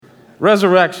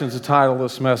Resurrection is the title of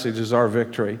this message, is our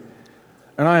victory.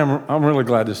 And I'm really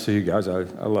glad to see you guys. I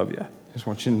love you. Just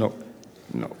want you to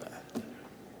know that.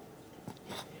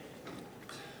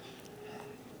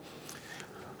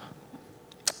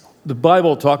 The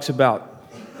Bible talks about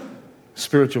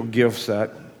spiritual gifts that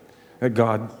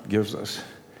God gives us.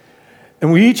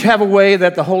 And we each have a way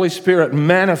that the Holy Spirit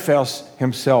manifests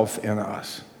himself in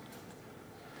us.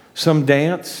 Some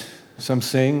dance, some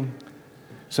sing,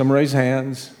 some raise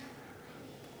hands.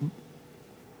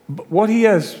 But what he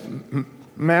has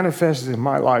manifested in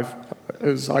my life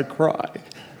is I cry.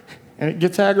 And it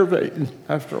gets aggravating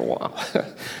after a while.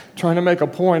 Trying to make a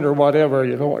point or whatever,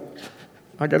 you know what?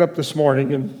 I got up this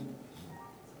morning and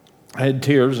I had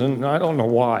tears, and I don't know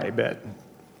why, but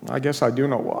I guess I do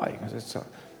know why.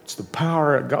 It's the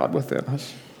power of God within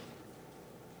us.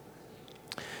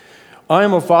 I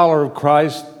am a follower of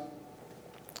Christ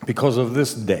because of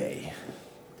this day.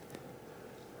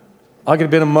 I could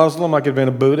have been a Muslim. I could have been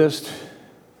a Buddhist.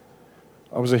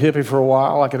 I was a hippie for a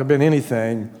while. I could have been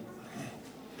anything.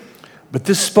 But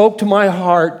this spoke to my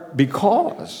heart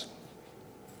because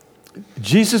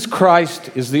Jesus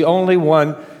Christ is the only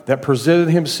one that presented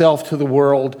himself to the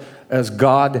world as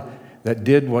God that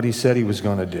did what he said he was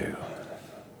going to do.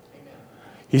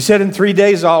 He said, in 3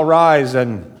 days I'll rise,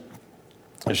 and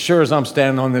as sure as I'm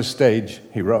standing on this stage,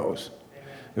 he rose.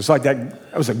 It's like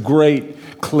that was a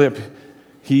great clip.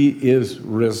 He is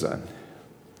risen.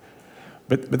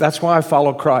 But that's why I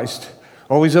follow Christ.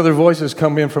 All these other voices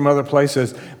come in from other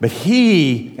places, but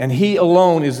he, and he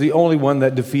alone, is the only one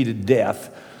that defeated death.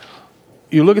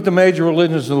 You look at the major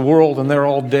religions of the world, and they're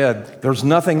all dead. There's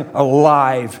nothing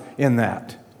alive in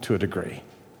that, to a degree.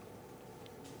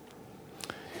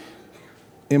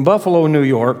 In Buffalo, New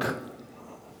York,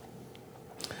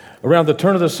 around the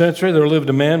turn of the century, there lived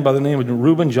a man by the name of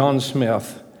Reuben John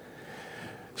Smith.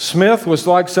 Smith was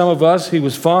like some of us. He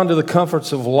was fond of the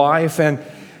comforts of life, and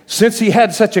since he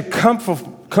had such a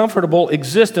comfortable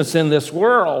existence in this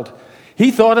world,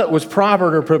 he thought it was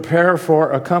proper to prepare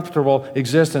for a comfortable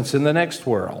existence in the next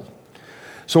world.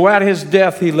 So at his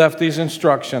death, he left these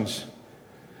instructions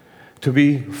to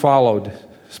be followed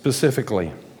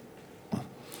specifically.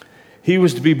 He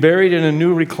was to be buried in a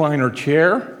new recliner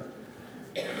chair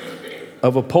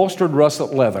of upholstered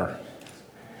russet leather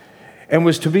and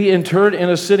was to be interred in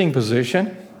a sitting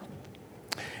position.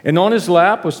 And on his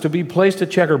lap was to be placed a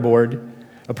checkerboard.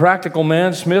 A practical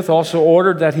man, Smith also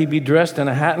ordered that he be dressed in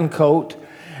a hat and coat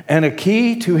and a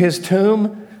key to his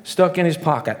tomb stuck in his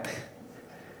pocket.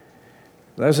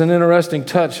 That's an interesting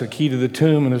touch, the key to the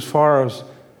tomb, and as far as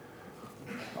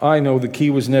I know, the key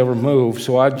was never moved,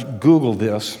 so I Googled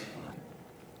this.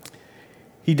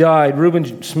 He died,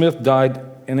 Reuben Smith died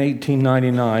in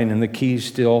 1899, and the key's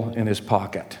still in his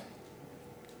pocket.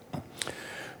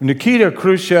 Nikita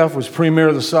Khrushchev was premier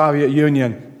of the Soviet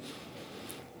Union.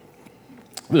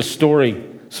 This story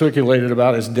circulated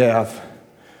about his death.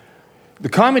 The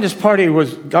Communist Party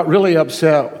got really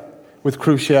upset with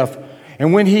Khrushchev,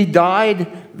 and when he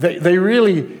died, they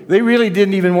really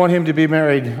didn't even want him to be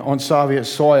buried on Soviet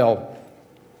soil.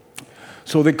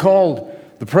 So they called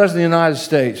the President of the United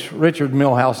States, Richard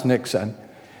Milhous Nixon,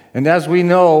 and as we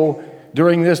know,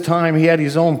 during this time he had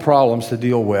his own problems to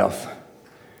deal with.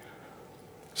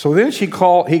 So then he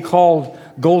called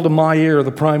Golda Meir,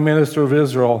 the Prime Minister of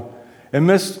Israel. And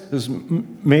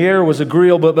Mrs. Meir was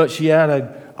agreeable, but she added,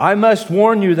 I must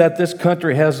warn you that this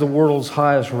country has the world's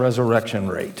highest resurrection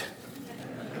rate.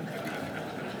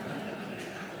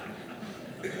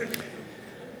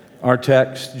 Our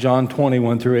text, John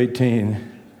 21 through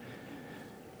 18.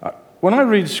 When I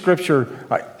read Scripture,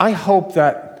 I hope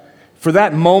that for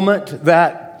that moment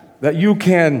that you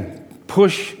can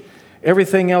push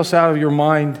everything else out of your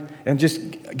mind and just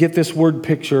get this word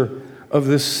picture of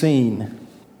this scene.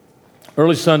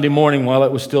 Early Sunday morning, while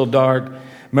it was still dark,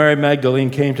 Mary Magdalene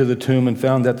came to the tomb and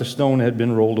found that the stone had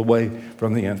been rolled away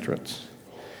from the entrance.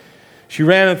 She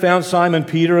ran and found Simon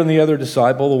Peter and the other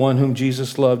disciple, the one whom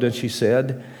Jesus loved, and she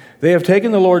said, They have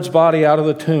taken the Lord's body out of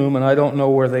the tomb, and I don't know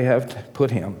where they have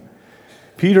put him.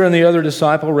 Peter and the other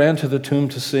disciple ran to the tomb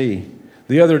to see.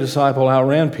 The other disciple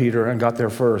outran Peter and got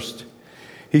there first.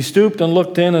 He stooped and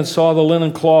looked in and saw the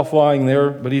linen cloth lying there,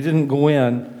 but he didn't go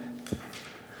in.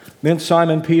 Then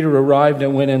Simon Peter arrived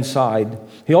and went inside.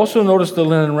 He also noticed the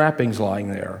linen wrappings lying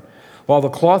there, while the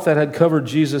cloth that had covered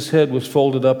Jesus' head was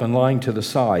folded up and lying to the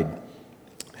side.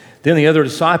 Then the other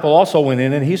disciple also went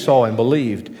in, and he saw and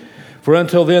believed. For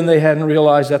until then they hadn't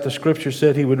realized that the Scripture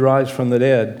said he would rise from the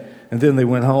dead, and then they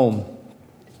went home.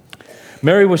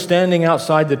 Mary was standing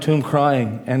outside the tomb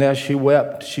crying, and as she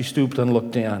wept, she stooped and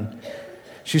looked in.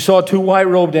 She saw 2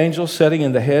 white-robed angels sitting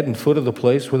in the head and foot of the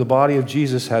place where the body of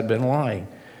Jesus had been lying.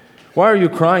 "Why are you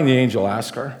crying?" the angel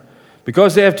asked her.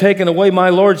 "Because they have taken away my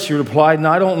Lord," she replied, "and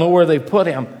I don't know where they've put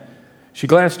him." She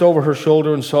glanced over her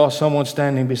shoulder and saw someone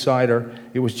standing beside her.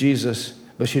 It was Jesus,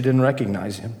 but she didn't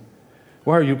recognize him.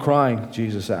 "Why are you crying?"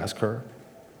 Jesus asked her.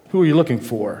 "Who are you looking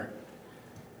for?"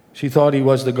 She thought he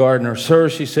was the gardener. "Sir,"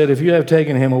 she said, "if you have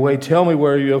taken him away, tell me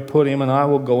where you have put him, and I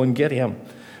will go and get him."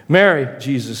 "Mary,"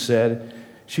 Jesus said.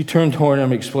 She turned toward him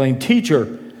and explained, "Teacher."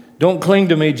 "Don't cling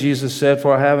to me," Jesus said,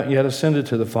 "for I haven't yet ascended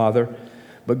to the Father.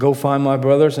 But go find my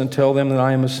brothers and tell them that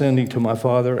I am ascending to my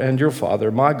Father and your Father,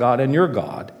 my God and your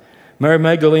God." Mary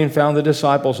Magdalene found the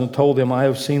disciples and told them, "I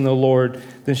have seen the Lord."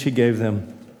 Then she gave them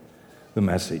the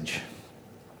message.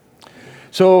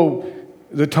 So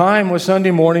the time was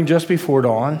Sunday morning just before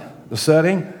dawn. The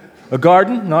setting, a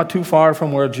garden not too far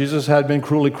from where Jesus had been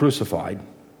cruelly crucified.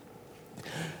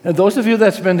 And those of you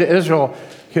that's been to Israel,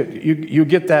 you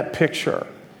get that picture.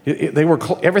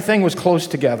 Everything was close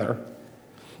together.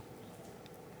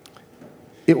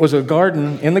 It was a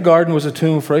garden. In the garden was a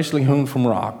tomb freshly hewn from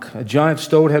rock. A giant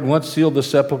stone had once sealed the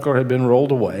sepulchre, had been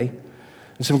rolled away.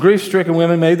 And some grief-stricken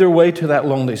women made their way to that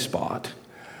lonely spot.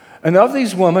 And of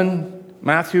these women,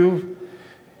 Matthew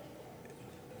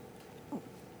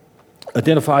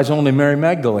identifies only Mary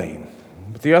Magdalene.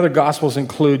 But the other Gospels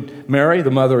include Mary,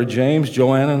 the mother of James,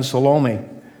 Joanna, and Salome.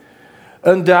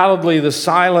 Undoubtedly, the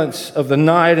silence of the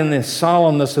night and the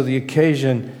solemnness of the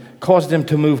occasion caused them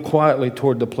to move quietly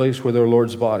toward the place where their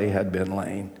Lord's body had been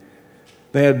laid.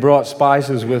 They had brought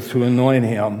spices with to anoint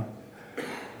him.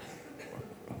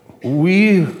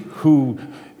 We, who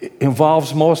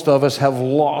involves most of us, have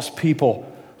lost people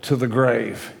to the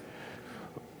grave.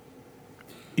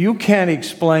 You can't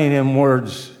explain in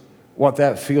words what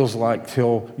that feels like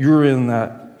till you're in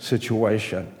that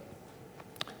situation.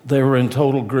 They were in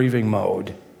total grieving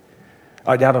mode.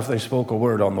 I doubt if they spoke a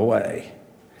word on the way.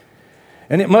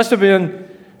 And it must have been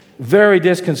very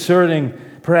disconcerting,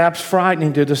 perhaps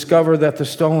frightening, to discover that the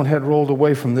stone had rolled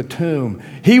away from the tomb.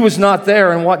 He was not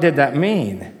there, and what did that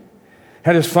mean?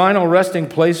 Had his final resting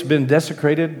place been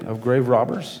desecrated of grave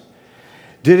robbers?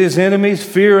 Did his enemies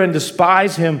fear and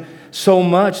despise him so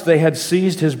much they had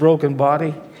seized his broken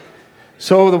body?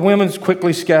 So the women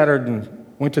quickly scattered and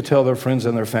went to tell their friends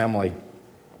and their family.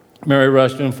 Mary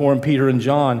rushed to inform Peter and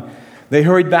John. They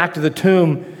hurried back to the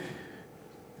tomb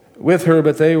with her,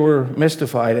 but they were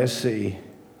mystified at sea.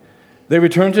 They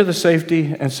returned to the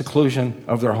safety and seclusion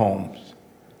of their homes.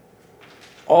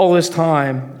 All this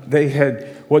time,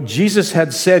 what Jesus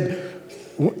had said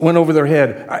went over their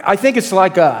head. I think it's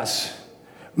like us.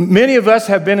 Many of us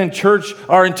have been in church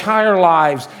our entire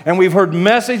lives, and we've heard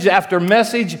message after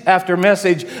message after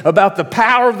message about the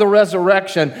power of the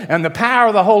resurrection and the power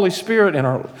of the Holy Spirit in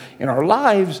our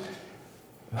lives.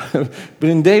 But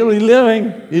in daily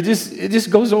living, it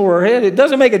just goes over our head. It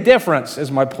doesn't make a difference,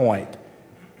 is my point.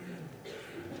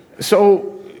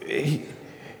 So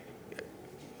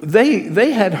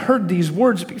they had heard these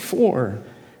words before.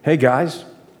 Hey guys,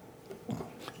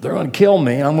 they're going to kill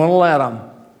me, and I'm going to let them.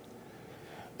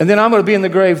 And then I'm going to be in the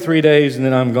grave 3 days, and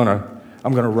then I'm going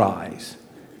to rise.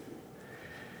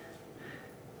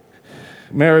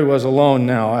 Mary was alone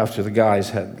now after the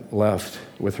guys had left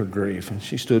with her grief, and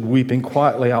she stood weeping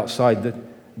quietly outside the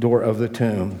door of the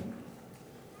tomb.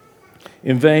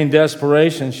 In vain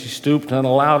desperation, she stooped and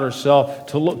allowed herself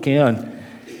to look in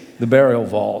the burial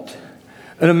vault.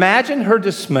 And imagine her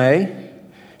dismay.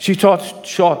 She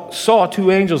saw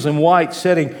 2 angels in white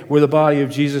sitting where the body of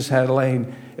Jesus had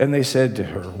lain, and they said to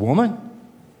her, "Woman,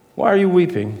 why are you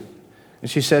weeping?" And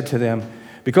she said to them,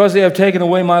 "Because they have taken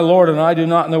away my Lord, and I do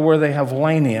not know where they have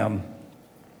lain him."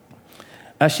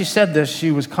 As she said this,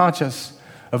 she was conscious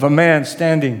of a man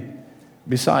standing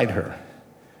beside her.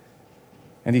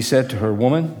 And he said to her,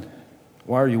 "Woman,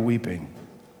 why are you weeping?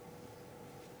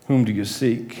 Whom do you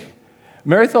seek?"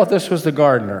 Mary thought this was the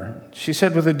gardener. She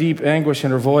said with a deep anguish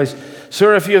in her voice,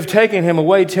 "Sir, if you have taken him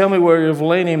away, tell me where you have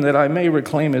laid him, that I may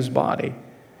reclaim his body."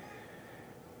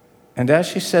 And as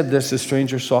she said this, the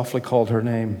stranger softly called her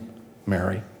name,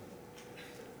 Mary.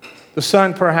 The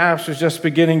sun perhaps was just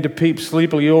beginning to peep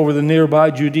sleepily over the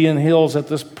nearby Judean hills at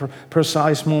this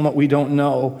precise moment. We don't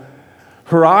know.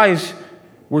 Her eyes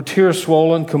were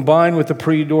tear-swollen, combined with the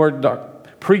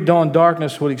pre-dawn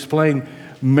darkness would explain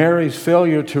Mary's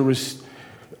failure to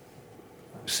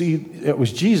see it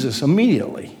was Jesus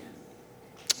immediately.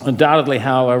 Undoubtedly,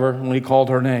 however, when he called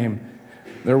her name,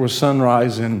 there was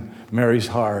sunrise in Mary's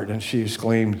heart, and she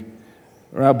exclaimed,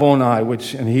 Rabboni,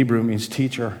 which in Hebrew means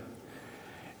teacher.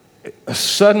 A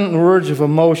sudden urge of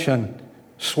emotion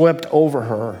swept over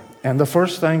her, and the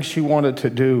first thing she wanted to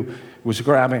do was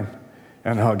grab him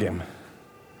and hug him.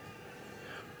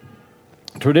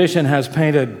 Tradition has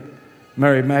painted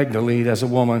Mary Magdalene as a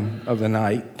woman of the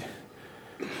night.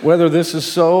 Whether this is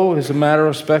so is a matter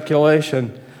of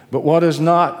speculation, but what is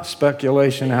not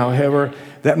speculation, however,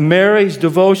 that Mary's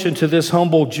devotion to this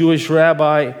humble Jewish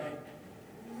rabbi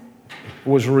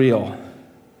was real.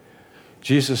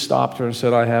 Jesus stopped her and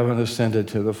said, I haven't ascended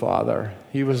to the Father.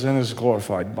 He was in his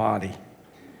glorified body.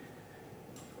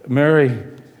 Mary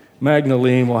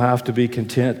Magdalene will have to be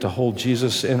content to hold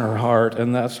Jesus in her heart,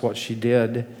 and that's what she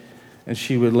did. And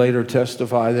she would later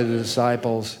testify to the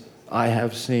disciples, I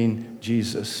have seen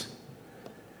Jesus.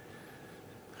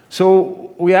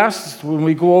 So we asked when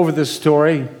we go over this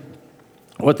story,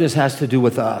 what this has to do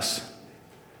with us.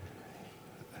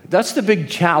 That's the big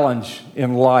challenge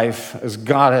in life as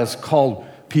God has called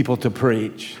people to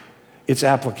preach. It's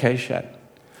application.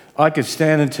 I could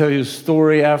stand and tell you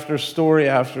story after story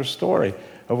after story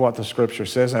of what the Scripture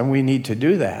says, and we need to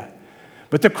do that.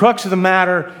 But the crux of the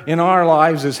matter in our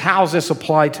lives is, how does this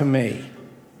apply to me?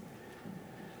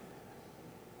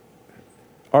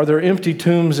 Are there empty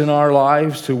tombs in our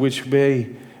lives to which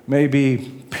we may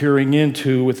be peering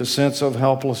into with a sense of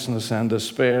helplessness and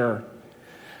despair?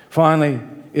 Finally,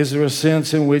 is there a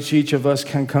sense in which each of us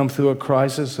can come through a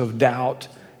crisis of doubt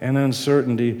and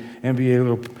uncertainty and be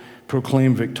able to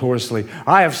proclaim victoriously,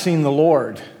 I have seen the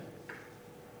Lord.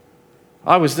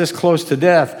 I was this close to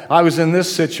death. I was in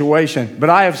this situation, but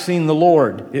I have seen the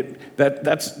Lord.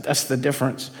 That's the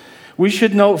difference. We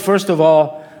should note, first of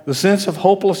all, the sense of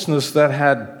hopelessness that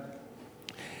had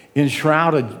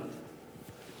enshrouded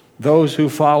those who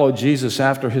followed Jesus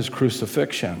after his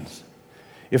crucifixion.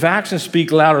 If actions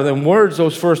speak louder than words,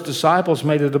 those first disciples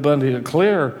made it abundantly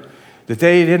clear that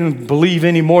they didn't believe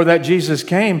anymore that Jesus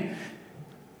came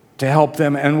to help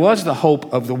them and was the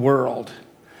hope of the world.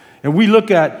 And we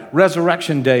look at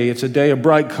Resurrection Day. It's a day of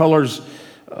bright colors,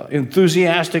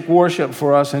 enthusiastic worship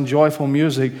for us, and joyful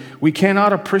music. We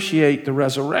cannot appreciate the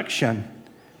resurrection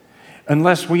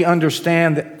unless we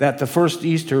understand that the first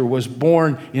Easter was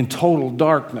born in total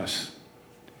darkness.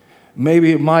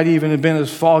 Maybe it might even have been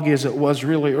as foggy as it was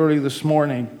really early this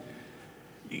morning.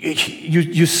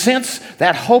 You sense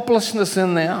that hopelessness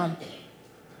in them.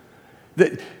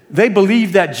 That they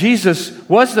believed that Jesus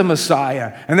was the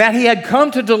Messiah and that he had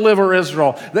come to deliver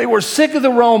Israel. They were sick of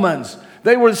the Romans.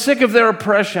 They were sick of their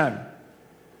oppression.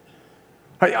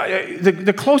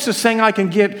 The closest thing I can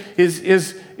get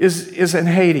is in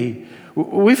Haiti.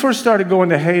 We first started going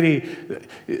to Haiti.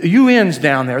 UN's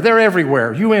down there. They're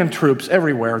everywhere. UN troops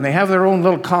everywhere. And they have their own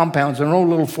little compounds, their own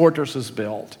little fortresses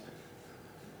built.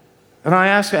 And I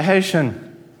asked a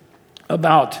Haitian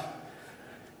about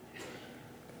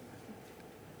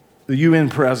the UN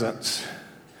presence.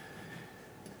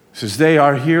 He says, they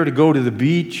are here to go to the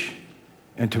beach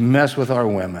and to mess with our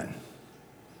women.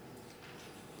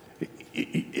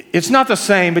 It's not the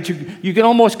same, but you can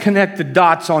almost connect the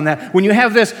dots on that. When you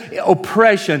have this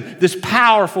oppression, this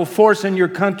powerful force in your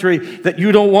country that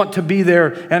you don't want to be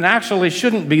there and actually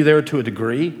shouldn't be there to a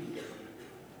degree.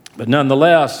 But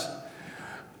nonetheless,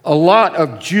 a lot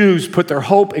of Jews put their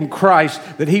hope in Christ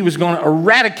that he was going to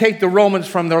eradicate the Romans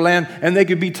from their land and they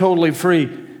could be totally free.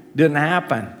 Didn't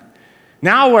happen.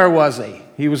 Now where was he?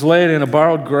 He was laid in a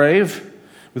borrowed grave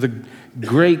with a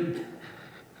great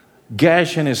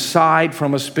gash in his side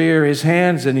from a spear. His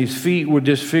hands and his feet were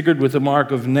disfigured with the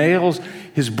mark of nails.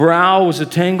 His brow was a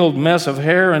tangled mess of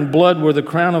hair and blood where the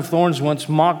crown of thorns once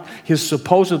mocked his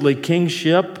supposedly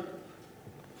kingship.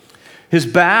 His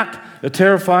back, a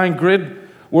terrifying grid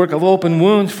work of open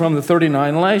wounds from the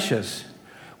 39 lashes.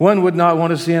 One would not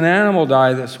want to see an animal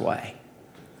die this way,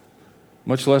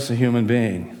 much less a human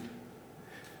being.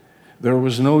 There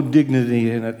was no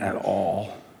dignity in it at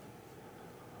all.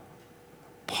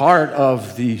 Part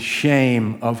of the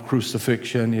shame of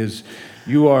crucifixion is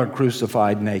you are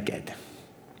crucified naked.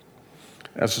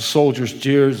 As the soldiers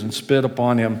jeered and spit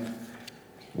upon him,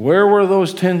 where were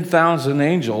those 10,000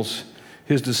 angels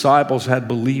his disciples had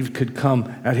believed could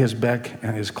come at his beck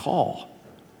and his call?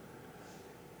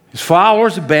 His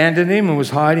followers abandoned him and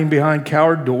was hiding behind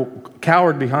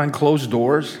cowered behind closed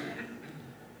doors.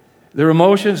 Their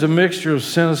emotions a mixture of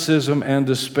cynicism and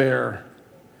despair.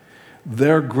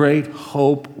 Their great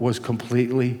hope was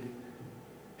completely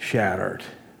shattered.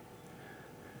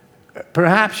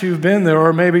 Perhaps you've been there,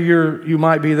 or maybe you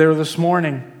might be there this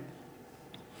morning,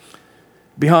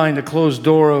 behind a closed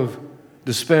door of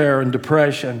despair and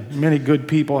depression. Many good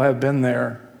people have been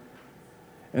there.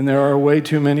 And there are way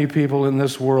too many people in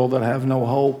this world that have no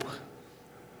hope.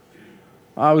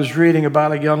 I was reading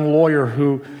about a young lawyer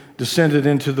who descended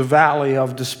into the valley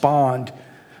of despond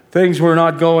Things were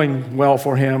not going well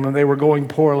for him, and they were going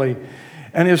poorly.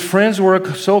 And his friends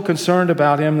were so concerned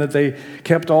about him that they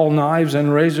kept all knives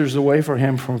and razors away from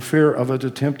him from fear of an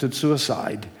attempted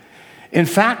suicide. In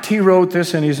fact, he wrote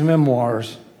this in his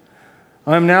memoirs: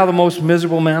 "I am now the most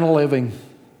miserable man living.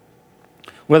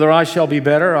 Whether I shall be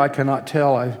better, I cannot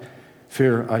tell. I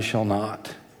fear I shall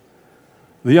not."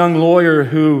 The young lawyer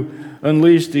who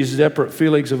unleashed these desperate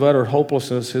feelings of utter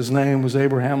hopelessness, his name was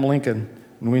Abraham Lincoln,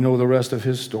 and we know the rest of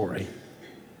his story.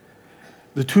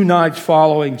 The 2 nights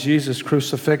following Jesus'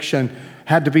 crucifixion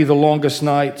had to be the longest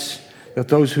nights that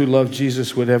those who loved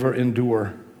Jesus would ever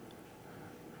endure.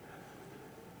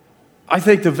 I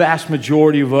think the vast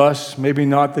majority of us, maybe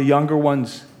not the younger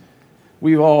ones,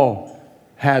 we've all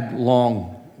had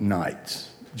long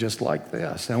nights just like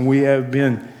this. And we have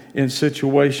been in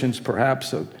situations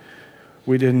perhaps that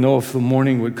we didn't know if the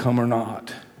morning would come or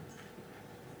not.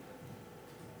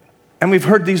 And we've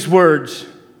heard these words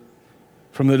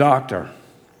from the doctor: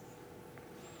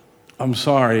 "I'm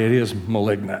sorry, it is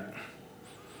malignant.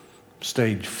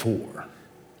 Stage 4.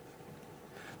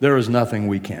 There is nothing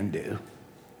we can do."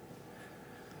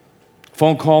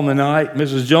 Phone call in the night: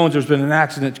 "Mrs. Jones, there's been an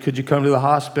accident. Could you come to the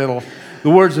hospital?" The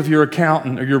words of your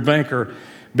accountant or your banker: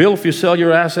 "Bill, if you sell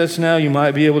your assets now, you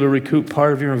might be able to recoup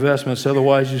part of your investments.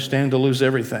 Otherwise, you stand to lose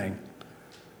everything."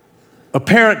 A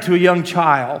parent to a young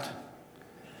child: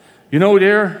 "You know,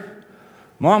 dear,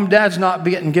 Mom and Dad's not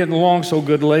getting along so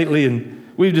good lately, and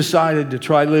we've decided to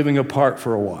try living apart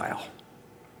for a while."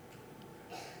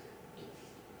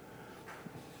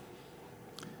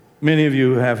 Many of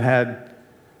you have had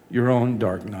your own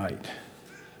dark night.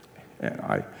 And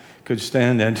I could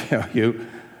stand and tell you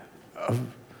of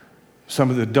some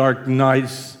of the dark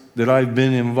nights that I've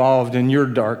been involved in your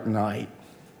dark night.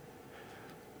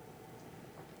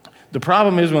 The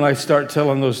problem is when I start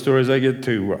telling those stories, I get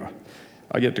to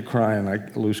crying. I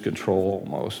lose control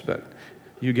almost, but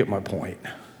you get my point.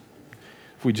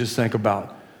 If we just think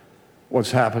about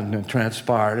what's happened and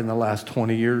transpired in the last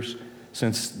 20 years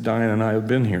since Diane and I have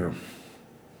been here.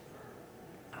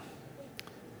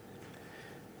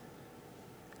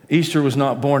 Easter was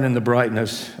not born in the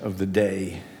brightness of the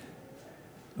day.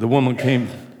 The women came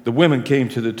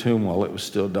to the tomb while it was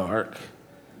still dark.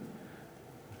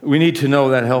 We need to know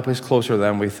that help is closer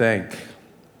than we think.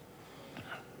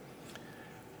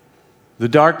 The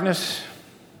darkness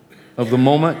of the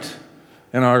moment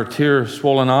and our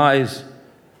tear-swollen eyes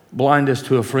blind us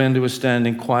to a friend who is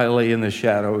standing quietly in the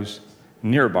shadows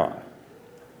nearby.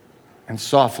 And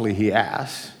softly he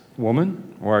asks,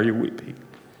 "Woman, why are you weeping?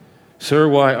 Sir,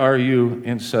 why are you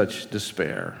in such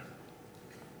despair?"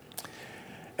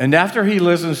 And after he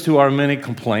listens to our many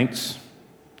complaints,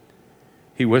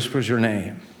 he whispers your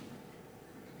name: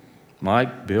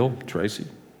 Mike, Bill, Tracy,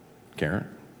 Karen.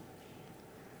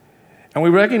 And we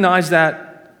recognize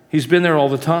that he's been there all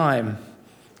the time.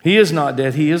 He is not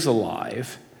dead, he is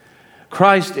alive.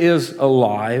 Christ is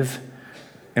alive,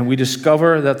 and we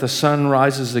discover that the sun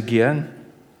rises again.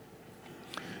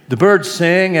 The birds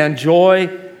sing, and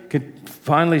joy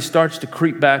finally starts to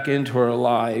creep back into our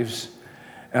lives.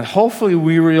 And hopefully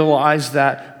we realize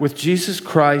that with Jesus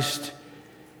Christ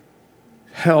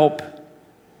help,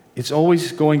 it's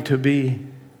always going to be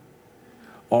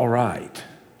all right.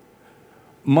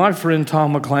 My friend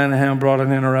Tom McClanahan brought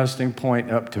an interesting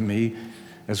point up to me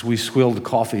as we swilled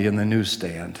coffee in the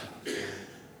newsstand.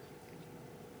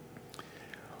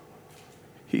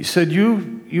 He said,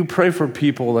 you pray for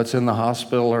people that's in the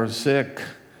hospital or sick,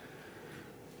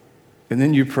 and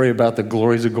then you pray about the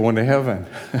glories of going to heaven.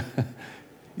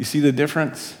 You see the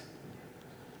difference?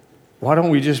 Why don't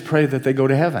we just pray that they go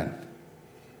to heaven?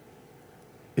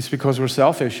 It's because we're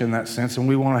selfish in that sense, and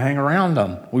we want to hang around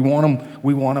them. We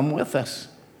want them with us.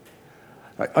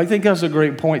 I think that's a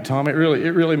great point, Tom. It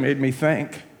really made me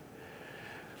think.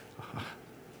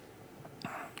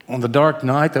 On the dark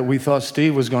night that we thought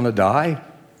Steve was going to die,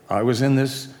 I was in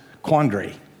this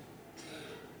quandary.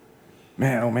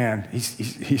 Man, oh man,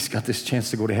 he's got this chance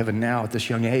to go to heaven now at this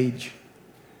young age.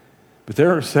 But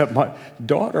there sat my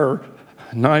daughter,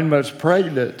 9 months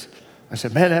pregnant. I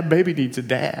said, man, that baby needs a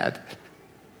dad.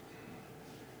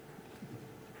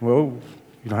 Well,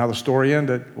 you know how the story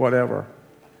ended, whatever.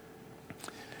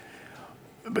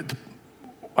 But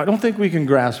I don't think we can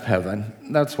grasp heaven.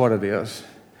 That's what it is.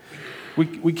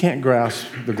 We can't grasp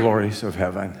the glories of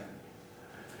heaven.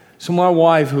 So my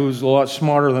wife, who's a lot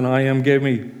smarter than I am,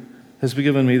 has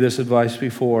given me this advice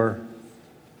before.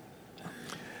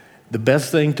 The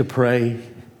best thing to pray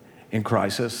in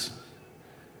crisis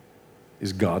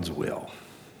is God's will,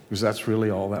 because that's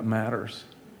really all that matters.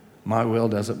 My will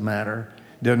doesn't matter.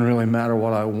 It doesn't really matter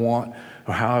what I want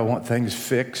or how I want things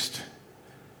fixed.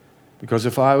 Because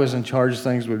if I was in charge,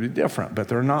 things would be different, but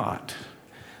they're not.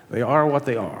 They are what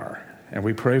they are. And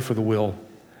we pray for the will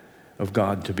of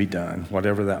God to be done,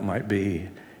 whatever that might be.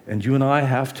 And you and I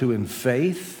have to, in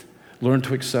faith, learn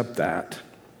to accept that.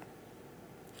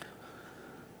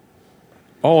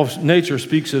 All of nature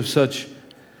speaks of such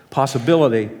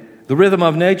possibility. The rhythm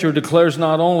of nature declares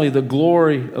not only the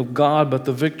glory of God, but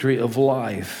the victory of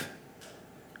life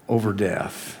over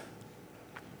death.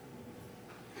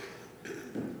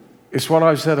 It's what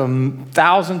I've said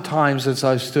 1,000 times since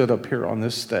I stood up here on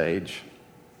this stage.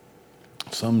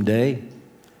 Someday,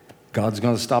 God's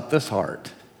going to stop this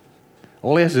heart.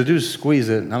 All he has to do is squeeze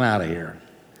it, and I'm out of here.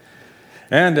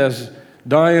 And as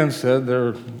Diane said,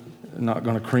 they're not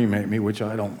going to cremate me, which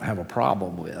I don't have a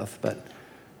problem with, but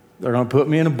they're going to put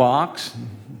me in a box,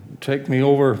 take me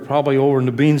probably over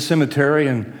into Bean Cemetery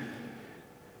in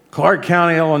Clark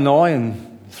County, Illinois,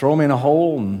 and throw me in a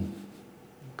hole and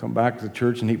come back to the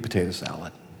church and eat potato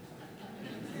salad.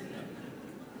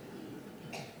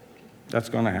 That's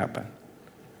going to happen.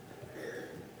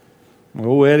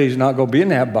 Well, Eddie's not going to be in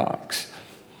that box.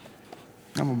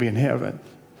 I'm going to be in heaven.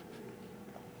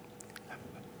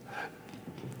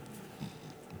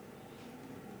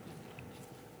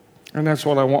 And that's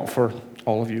what I want for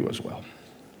all of you as well.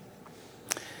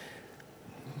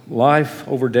 Life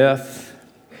over death,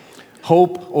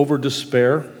 hope over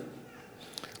despair,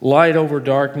 light over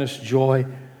darkness, joy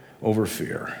over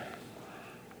fear.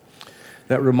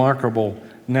 That remarkable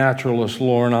naturalist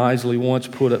Loren Eiseley once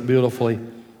put it beautifully.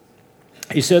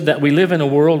 He said that we live in a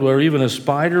world where even a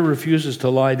spider refuses to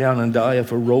lie down and die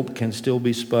if a rope can still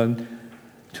be spun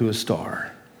to a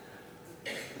star.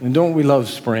 And don't we love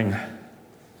spring?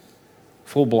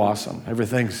 Full blossom.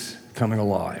 Everything's coming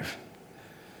alive.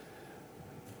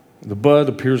 The bud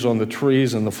appears on the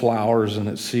trees and the flowers, and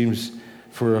it seems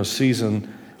for a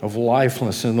season of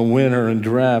lifelessness in the winter and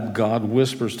drab, God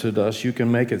whispers to us, you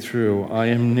can make it through. I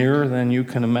am nearer than you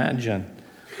can imagine.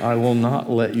 I will not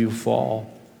let you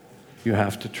fall. You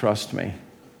have to trust me.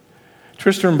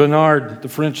 Tristan Bernard, the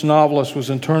French novelist, was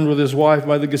interned with his wife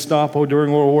by the Gestapo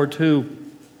during World War II.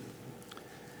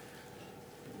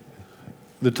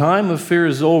 The time of fear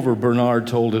is over, Bernard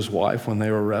told his wife when they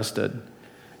were arrested.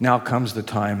 Now comes the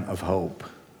time of hope.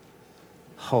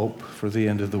 Hope for the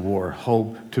end of the war.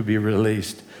 Hope to be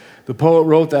released. The poet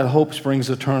wrote that hope springs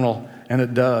eternal, and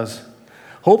it does.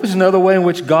 Hope is another way in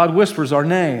which God whispers our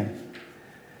name.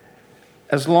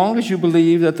 As long as you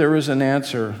believe that there is an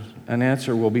answer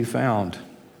will be found.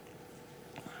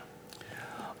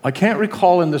 I can't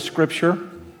recall in the scripture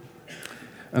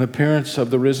an appearance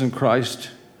of the risen Christ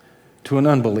to an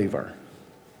unbeliever.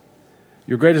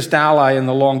 Your greatest ally in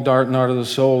the long, dark night of the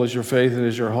soul is your faith and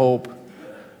is your hope.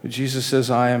 Jesus says,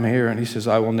 I am here, and he says,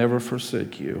 I will never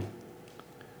forsake you.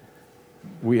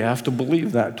 We have to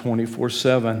believe that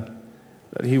 24/7,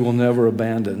 that he will never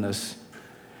abandon us.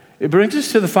 It brings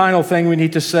us to the final thing we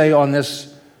need to say on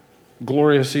this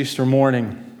glorious Easter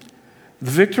morning.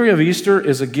 The victory of Easter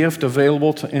is a gift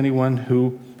available to anyone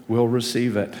who will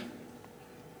receive it.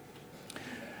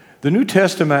 The New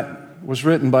Testament was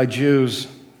written by Jews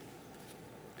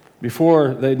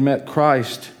before they'd met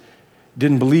Christ,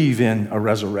 didn't believe in a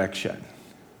resurrection.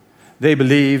 They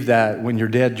believed that when you're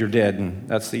dead, and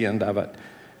that's the end of it.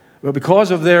 But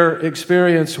because of their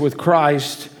experience with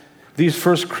Christ, these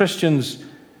first Christians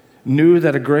knew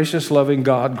that a gracious, loving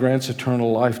God grants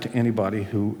eternal life to anybody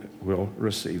who will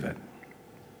receive it.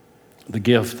 The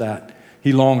gift that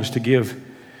he longs to give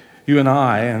you and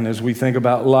I, and as we think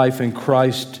about life in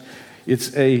Christ,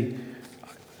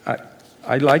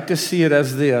 I like to see it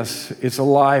as this. It's a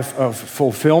life of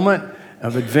fulfillment,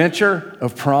 of adventure,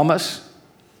 of promise.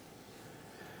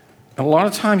 And a lot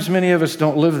of times many of us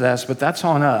don't live this, but that's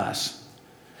on us.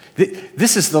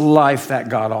 This is the life that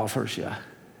God offers you.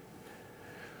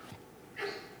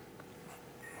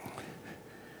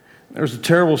 There's a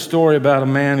terrible story about a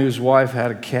man whose wife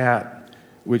had a cat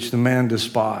which the man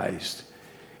despised.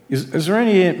 Is there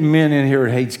any men in here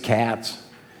that hates cats?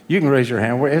 You can raise your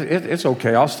hand. It's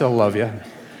okay. I'll still love you.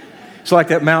 It's like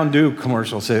that Mountain Dew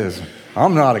commercial says,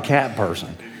 I'm not a cat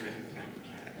person.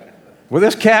 Well,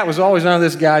 this cat was always under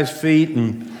this guy's feet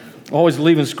and always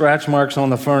leaving scratch marks on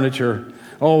the furniture,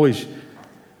 always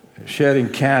shedding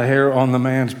cat hair on the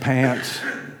man's pants.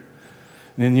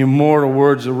 And in the immortal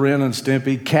words of Ren and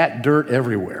Stimpy, cat dirt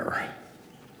everywhere.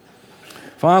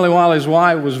 Finally, while his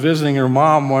wife was visiting her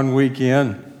mom one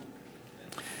weekend,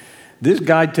 this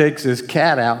guy takes his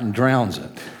cat out and drowns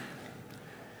it.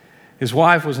 His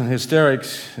wife was in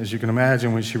hysterics, as you can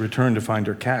imagine, when she returned to find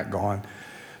her cat gone.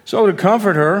 So to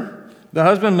comfort her, The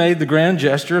husband made the grand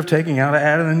gesture of taking out an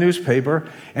ad in the newspaper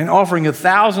and offering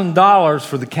 $1,000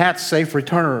 for the cat's safe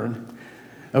return.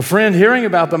 A friend hearing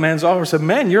about the man's offer said,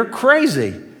 "Man, you're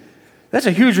crazy. That's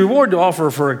a huge reward to offer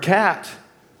for a cat."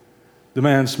 The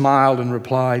man smiled and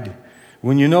replied,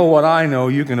 "When you know what I know,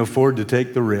 you can afford to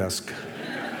take the risk."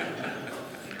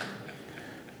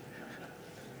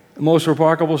 The most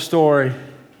remarkable story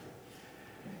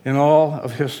in all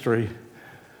of history,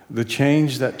 the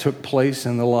change that took place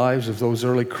in the lives of those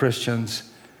early Christians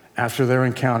after their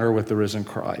encounter with the risen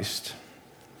Christ.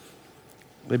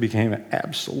 They became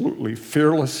absolutely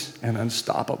fearless and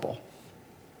unstoppable.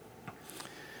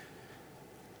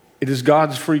 It is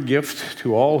God's free gift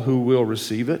to all who will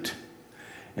receive it,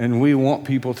 and we want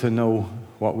people to know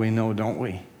what we know, don't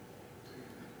we?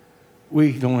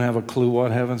 We don't have a clue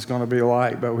what heaven's going to be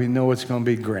like, but we know it's going to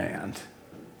be grand.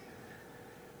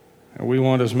 And we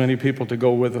want as many people to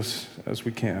go with us as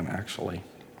we can, actually.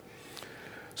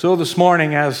 So this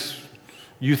morning, as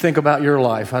you think about your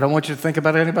life, I don't want you to think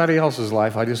about anybody else's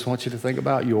life. I just want you to think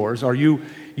about yours. Are you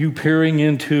peering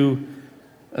into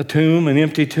a tomb, an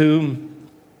empty tomb?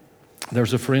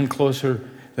 There's a friend closer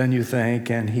than you think,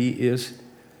 and he is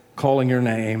calling your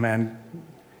name, and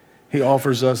he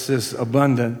offers us this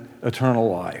abundant eternal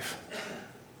life.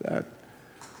 That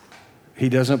he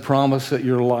doesn't promise that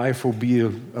your life will be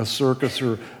a circus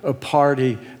or a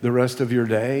party the rest of your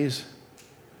days,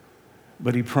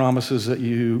 but he promises that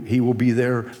he will be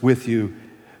there with you,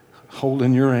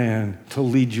 holding your hand to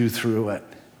lead you through it.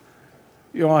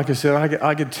 You know, like I said,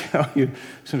 I could tell you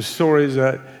some stories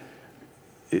that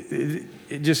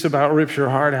it just about rips your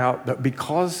heart out, but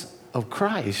because of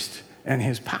Christ and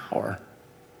his power,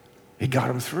 he got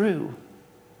them through.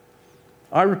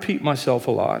 I repeat myself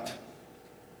a lot.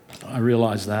 I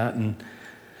realize that, and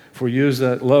for you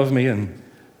that love me, and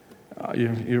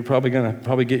you're probably going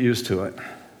to get used to it.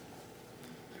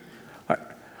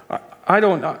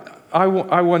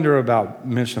 I wonder about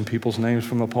mentioning people's names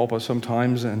from the pulpit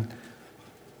sometimes, and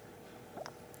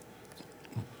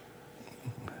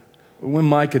when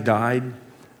Micah died,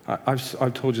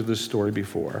 I've told you this story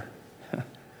before.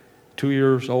 2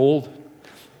 years old.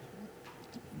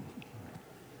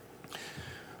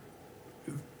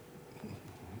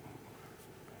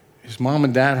 His mom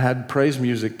and dad had praise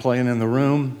music playing in the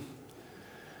room.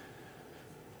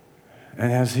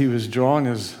 And as he was drawing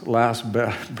his last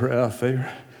breath,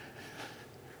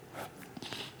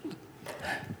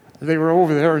 they were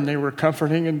over there and they were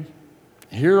comforting, and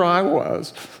here I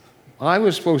was. I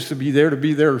was supposed to be there to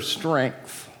be their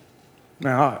strength.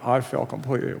 Now, I fell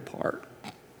completely apart.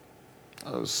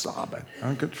 I was sobbing,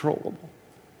 uncontrollable.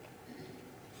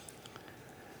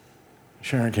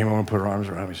 Sharon came over and put her arms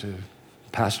around me and said,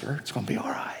 "Pastor, it's going to be all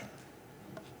right."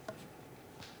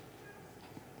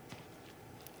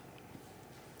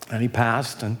 And he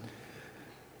passed, and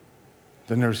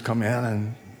the nurse come in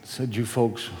and said, "You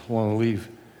folks want to leave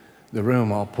the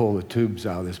room? I'll pull the tubes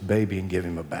out of this baby and give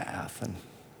him a bath." And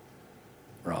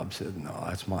Rob said, "No,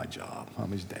 that's my job.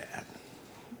 I'm his dad."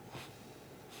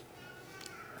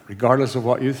 Regardless of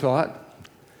what you thought,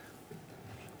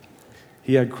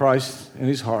 he had Christ in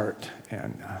his heart,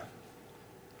 and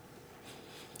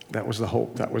that was the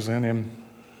hope that was in him,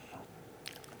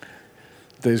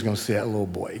 that he's going to see that little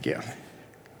boy again.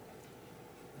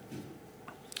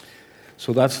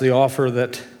 So that's the offer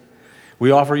that we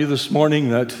offer you this morning,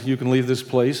 that you can leave this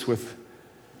place with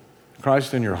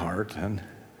Christ in your heart and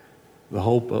the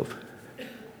hope of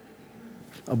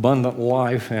abundant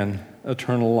life and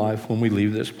eternal life when we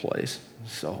leave this place.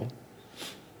 So,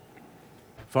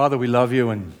 Father, we love you,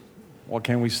 and what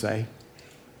can we say?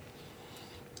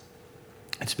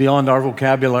 It's beyond our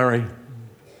vocabulary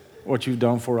what you've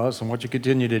done for us and what you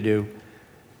continue to do.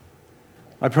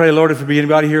 I pray, Lord, if there be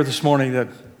anybody here this morning that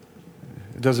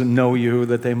doesn't know you,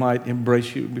 that they might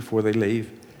embrace you before they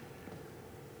leave.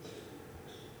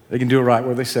 They can do it right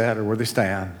where they sit or where they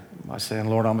stand by saying,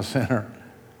 "Lord, I'm a sinner.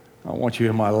 I want you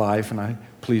in my life, and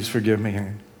please forgive me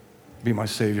and be my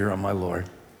Savior and my Lord."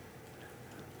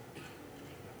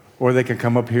 Or they can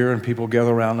come up here and people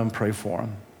gather around and pray for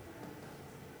them.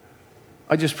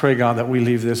 I just pray, God, that we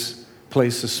leave this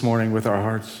place this morning with our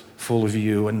hearts full of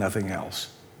you and nothing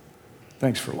else.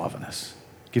 Thanks for loving us.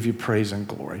 Give you praise and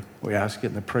glory. We ask it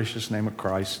in the precious name of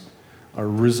Christ, our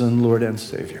risen Lord and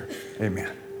Savior. Amen.